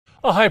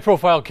A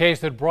high-profile case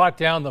that brought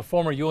down the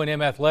former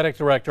UNM athletic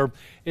director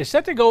is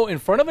set to go in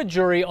front of a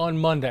jury on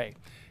Monday.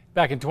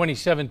 Back in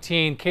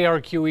 2017,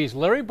 KRQE's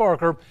Larry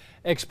Barker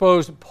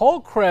exposed Paul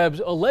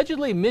Krebs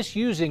allegedly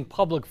misusing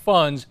public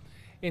funds,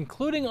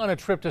 including on a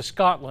trip to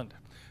Scotland.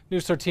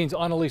 News 13's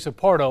Annalisa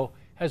Pardo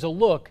has a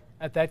look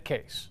at that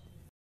case.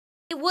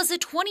 It was a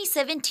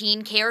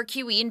 2017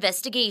 KRQE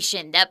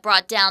investigation that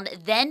brought down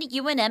then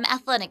UNM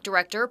athletic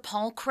director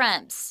Paul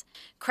Krebs.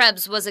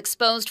 Krebs was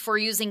exposed for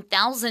using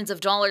thousands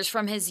of dollars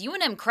from his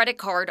UNM credit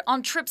card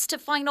on trips to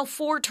Final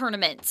Four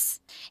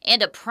tournaments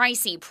and a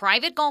pricey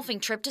private golfing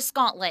trip to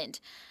Scotland,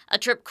 a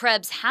trip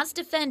Krebs has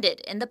defended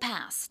in the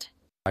past.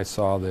 I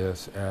saw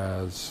this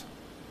as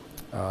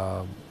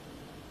an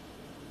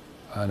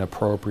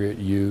appropriate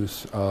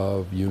use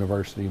of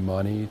university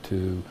money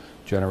to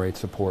generate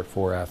support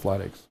for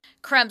athletics.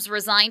 Krebs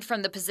resigned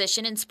from the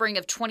position in spring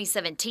of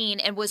 2017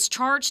 and was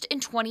charged in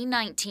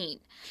 2019.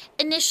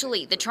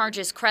 Initially, the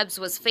charges Krebs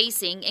was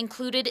facing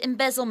included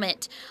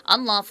embezzlement,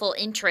 unlawful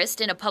interest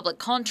in a public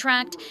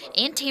contract,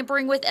 and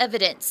tampering with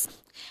evidence.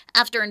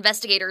 After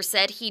investigators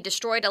said he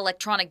destroyed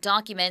electronic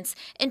documents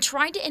and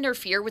tried to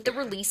interfere with the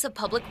release of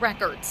public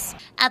records.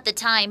 At the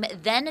time,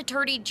 then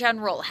Attorney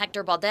General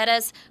Hector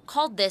Balderas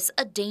called this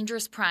a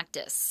dangerous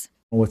practice.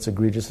 What's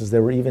egregious is they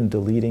were even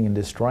deleting and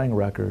destroying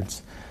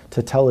records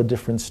to tell a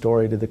different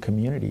story to the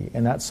community,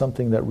 and that's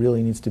something that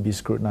really needs to be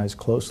scrutinized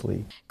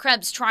closely.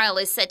 Krebs' trial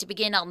is set to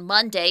begin on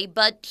Monday,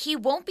 but he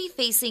won't be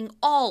facing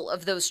all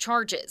of those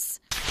charges.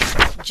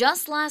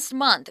 Just last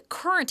month,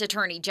 current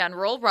Attorney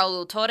General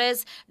Raul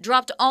Torres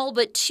dropped all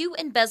but 2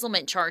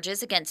 embezzlement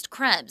charges against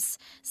Krebs,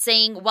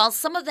 saying while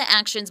some of the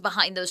actions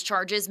behind those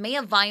charges may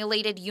have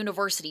violated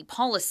university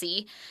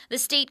policy, the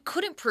state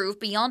couldn't prove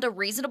beyond a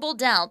reasonable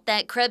doubt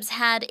that Krebs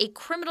had a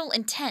criminal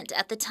intent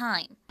at the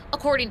time.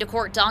 According to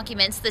court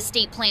documents, the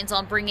state plans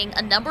on bringing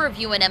a number of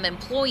UNM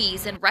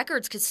employees and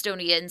records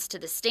custodians to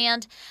the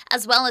stand,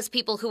 as well as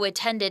people who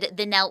attended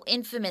the now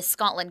infamous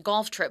Scotland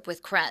golf trip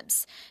with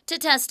Krebs, to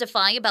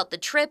testify about the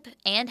trip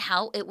and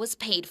how it was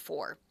paid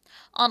for.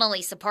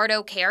 Annalisa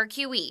Pardo,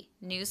 KRQE,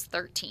 News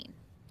 13.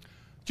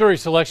 Jury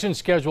selection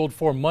scheduled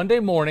for Monday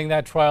morning.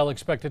 That trial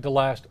expected to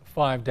last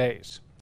 5 days.